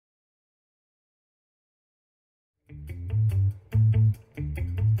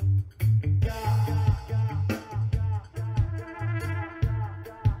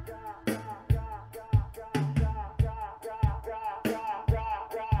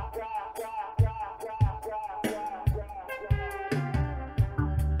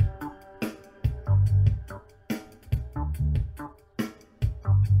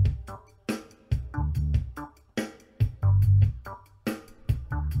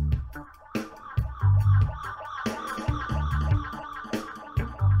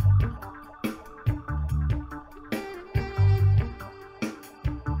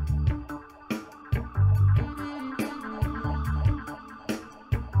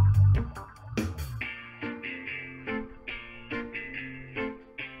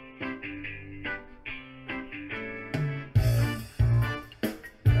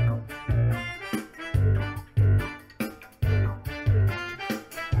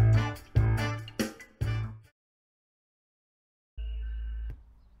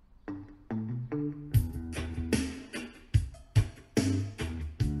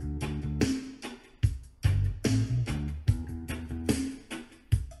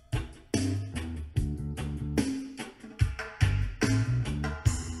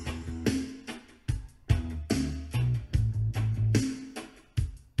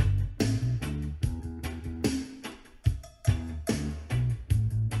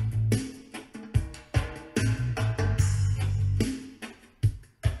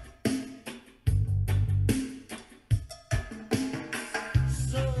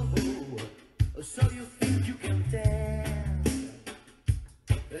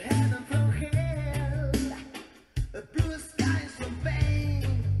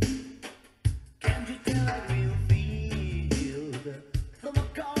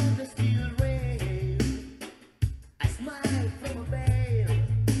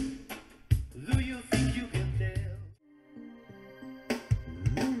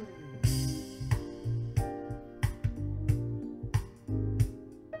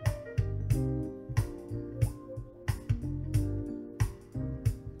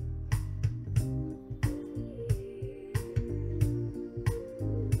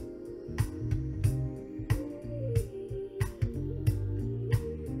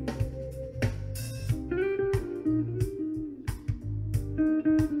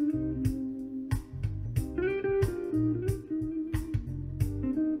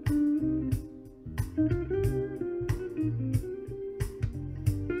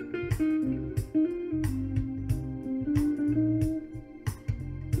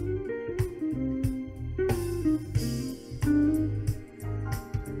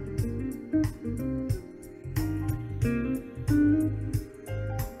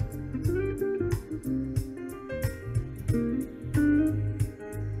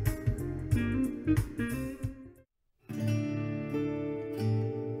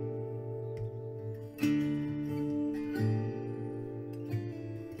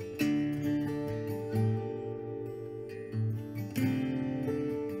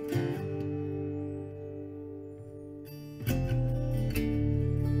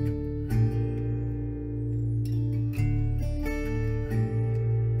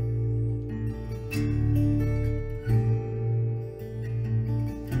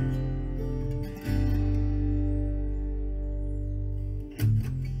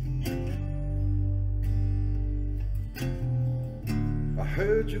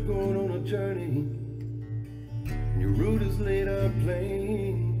heard you're going on a journey. Your route is laid out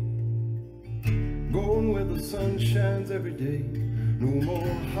plain. Going where the sun shines every day. No more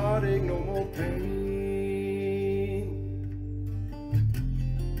heartache, no more pain.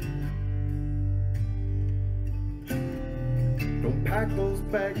 Don't pack those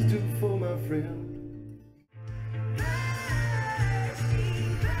bags too full, my friend.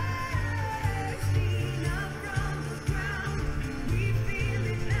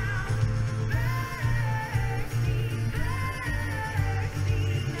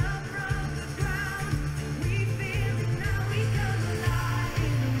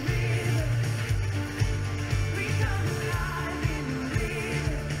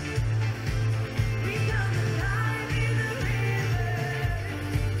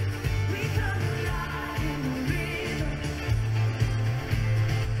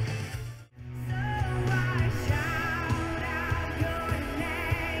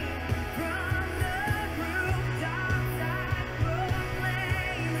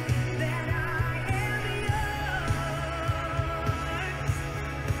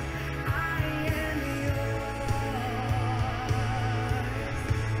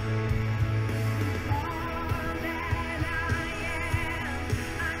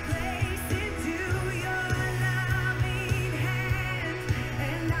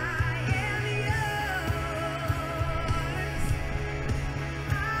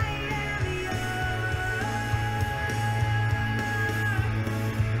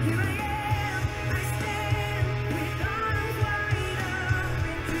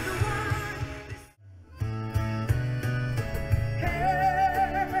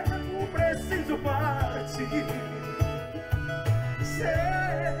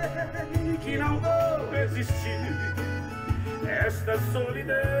 Sei que não vou resistir esta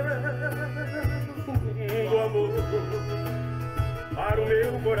solidão do amor para o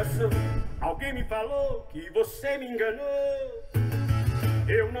meu coração. Alguém me falou que você me enganou.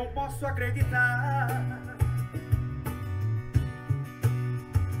 Eu não posso acreditar.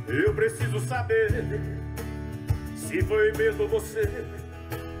 Eu preciso saber se foi mesmo você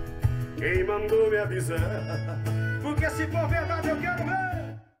quem mandou me avisar. Porque se for verdade eu quero ver.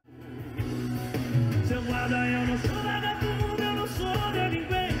 Seu guarda, eu não sou vagabundo, eu não sou de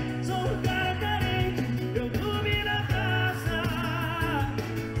ninguém. Sou um cara carente, eu dormi na praça.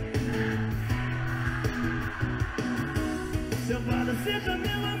 Seu guarda, seja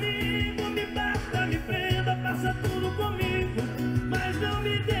meu amigo, me basta, me prenda, faça tudo comigo, mas não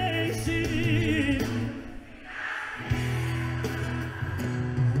me deixe.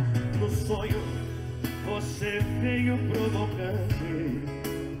 No sonho você veio provocante,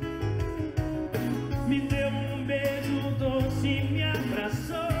 me deu um beijo doce e me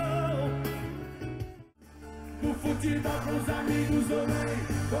abraçou. No futebol com os amigos ou nem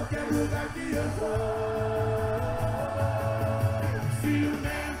qualquer lugar que eu for.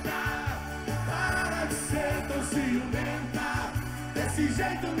 Ciumenta, para de ser tão ciumenta. Desse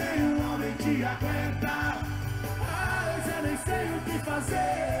jeito nenhum homem te aguenta. Ah, eu já nem sei o que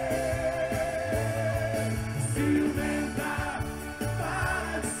fazer. Ciumenta,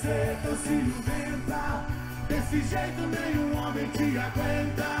 para de ser tão ciumenta. Desse jeito nenhum homem te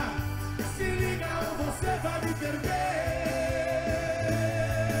aguenta. Se liga ou você vai me perder.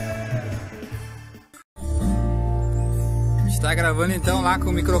 A gente tá gravando então lá com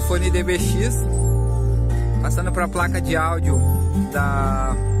o microfone DBX, passando para a placa de áudio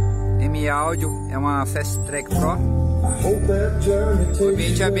da M Audio, é uma Fast Track Pro. O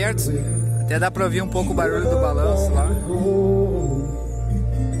ambiente aberto, até dá para ouvir um pouco o barulho do balanço lá.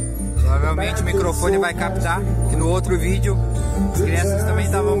 Provavelmente o microfone vai captar, que no outro vídeo as crianças também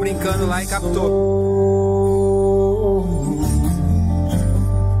estavam brincando lá e captou.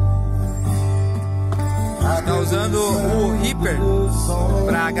 A gente está usando o Reaper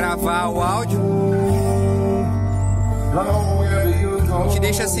para gravar o áudio. A gente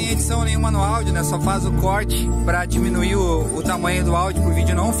deixa sem edição nenhuma no áudio, né? Só faz o corte para diminuir o tamanho do áudio, para o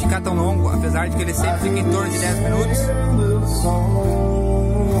vídeo não ficar tão longo, apesar de que ele sempre fica em torno de 10 minutos.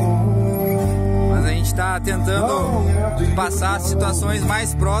 Mas a gente está tentando passar situações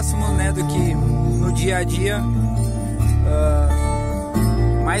mais próximas, né, do que no dia a dia,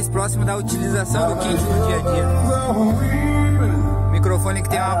 mais próximo da utilização do kit no dia a dia. Microfone que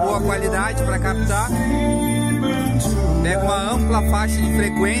tem uma boa qualidade para captar, pega uma ampla faixa de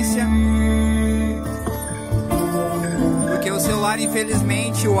frequência, porque o celular,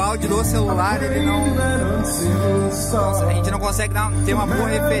 infelizmente, o áudio do celular, ele não, a gente não consegue ter uma boa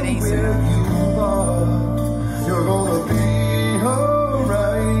referência.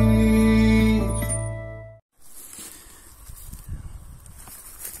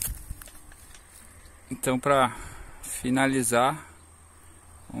 Então, para finalizar,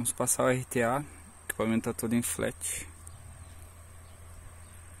 vamos passar o RTA. O equipamento está todo em flat.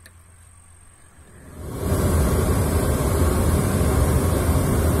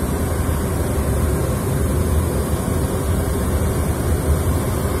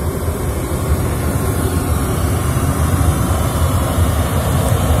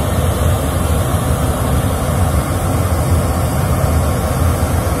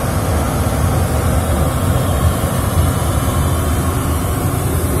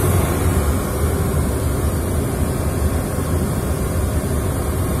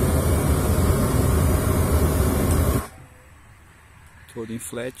 Todo em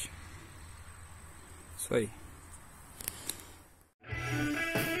flat. Isso aí.